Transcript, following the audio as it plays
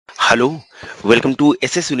Hello, welcome to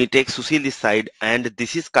SS Unitech. Sushil this side, and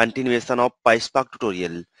this is continuation of pyspark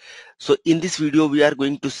tutorial. So in this video we are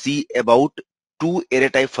going to see about two array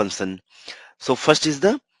type function. So first is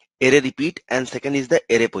the array repeat and second is the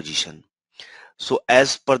array position. So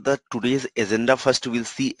as per the today's agenda, first we'll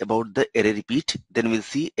see about the array repeat, then we'll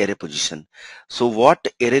see array position. So what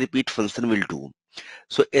array repeat function will do?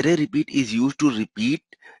 So array repeat is used to repeat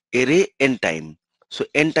array n time. So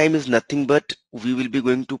n time is nothing but we will be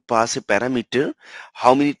going to pass a parameter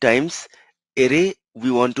how many times array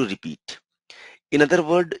we want to repeat. In other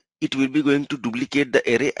words, it will be going to duplicate the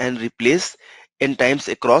array and replace n times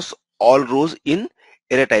across all rows in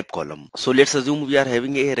array type column. So let's assume we are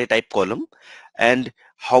having a array type column and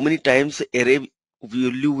how many times array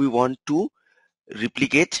value we want to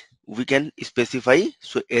replicate we can specify.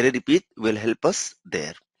 So array repeat will help us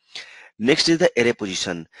there. Next is the array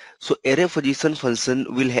position. So array position function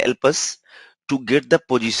will help us to get the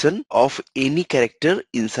position of any character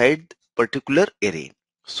inside particular array.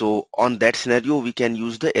 So on that scenario we can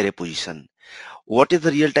use the array position. What is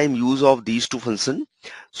the real-time use of these two functions?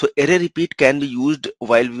 So array repeat can be used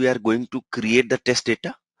while we are going to create the test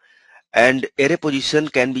data, and array position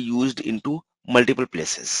can be used into multiple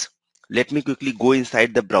places. Let me quickly go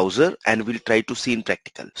inside the browser and we'll try to see in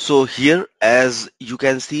practical. So here, as you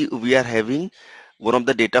can see, we are having one of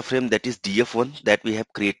the data frame, that is df1, that we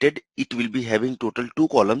have created. It will be having total two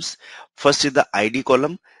columns. First is the ID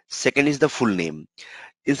column, second is the full name.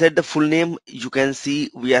 Inside the full name, you can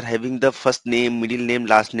see we are having the first name, middle name,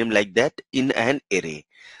 last name, like that in an array.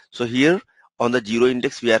 So here on the 0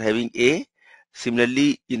 index we are having A.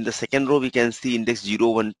 Similarly, in the second row we can see index 0,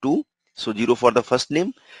 1, 2. So 0 for the first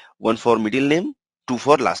name, 1 for middle name, 2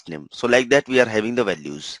 for last name. So like that we are having the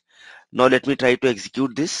values. Now let me try to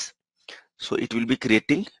execute this. So it will be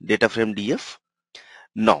creating data frame df.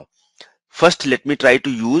 Now first let me try to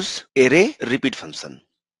use array repeat function.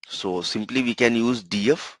 So simply we can use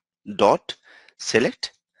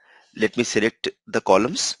df.select. Let me select the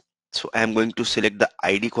columns. So I am going to select the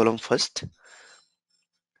ID column first,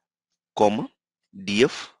 comma,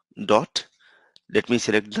 df dot, let me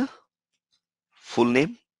select the full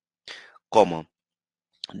name, comma,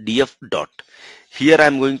 df dot. Here I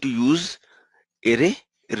am going to use array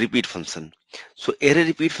repeat function. So array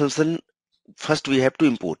repeat function, first we have to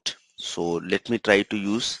import. So let me try to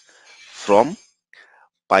use from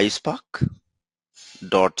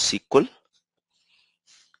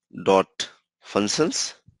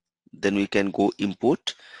pyspark.sql.functions. Then we can go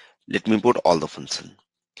import. Let me import all the function.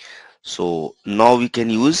 So now we can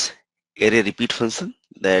use array repeat function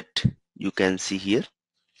that you can see here.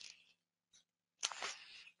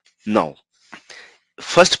 Now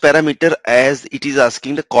first parameter, as it is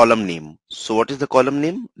asking the column name. So what is the column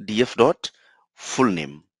name? df dot full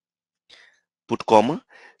name. Put comma.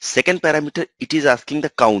 Second parameter, it is asking the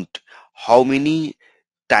count. How many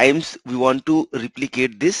times we want to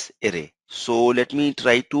replicate this array. So let me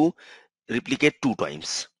try to replicate 2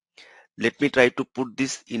 times. Let me try to put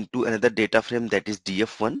this into another data frame, that is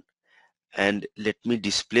df1, and let me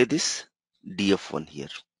display this df1 here.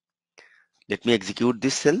 Let me execute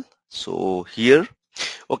this cell. So here,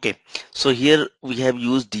 okay, so here we have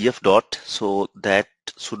used df dot, so that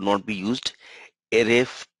should not be used. Array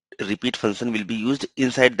repeat function will be used.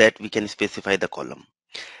 Inside that we can specify the column.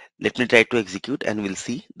 Let me try to execute and we'll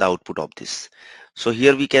see the output of this. So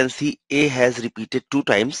here we can see A has repeated 2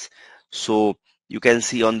 times. So you can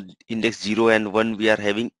see on index 0 and 1 we are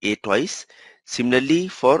having A twice. Similarly,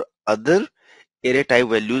 for other array type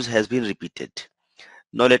values has been repeated.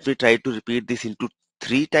 Now let me try to repeat this into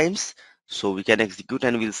 3 times. So we can execute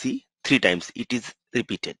and we'll see 3 times it is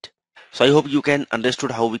repeated. So I hope you can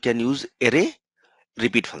understood how we can use array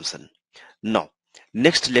repeat function. Now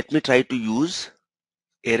next let me try to use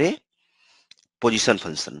array position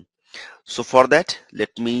function. So for that, let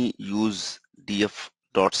me use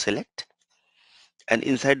df.select, and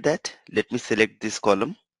inside that let me select this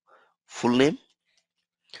column full name,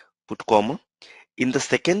 put comma. In the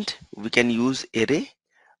second we can use array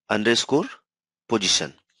underscore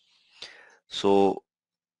position. So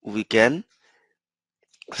we can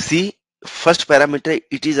see first parameter,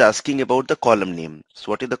 it is asking about the column name.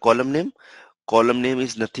 So what is the column name? Column name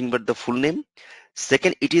is nothing but the full name.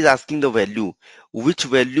 Second, it is asking the value, which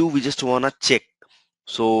value we just wanna check.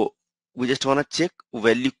 So we just wanna check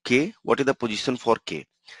value k, what is the position for k.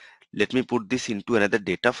 Let me put this into another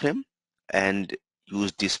data frame and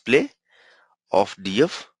use display of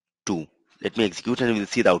df2. Let me execute and we'll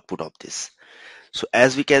see the output of this. So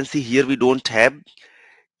as we can see here, we don't have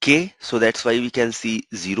k, so that's why we can see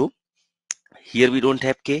 0. Here we don't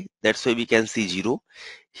have k, that's why we can see 0.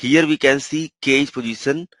 Here we can see k is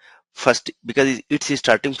position first because it's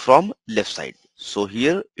starting from left side. So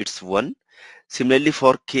here it's 1. Similarly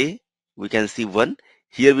for k, we can see 1.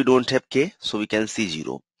 Here we don't have k, so we can see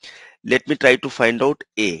 0. Let me try to find out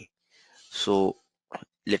a. So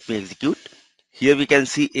let me execute. Here we can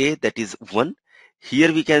see a, that is 1.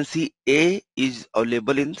 Here we can see a is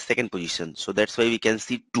available in second position. So that's why we can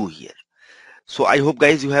see 2 here. So I hope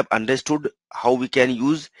guys you have understood how we can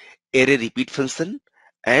use array repeat function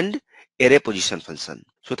and array position function.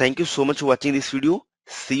 So thank you so much for watching this video.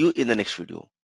 See you in the next video.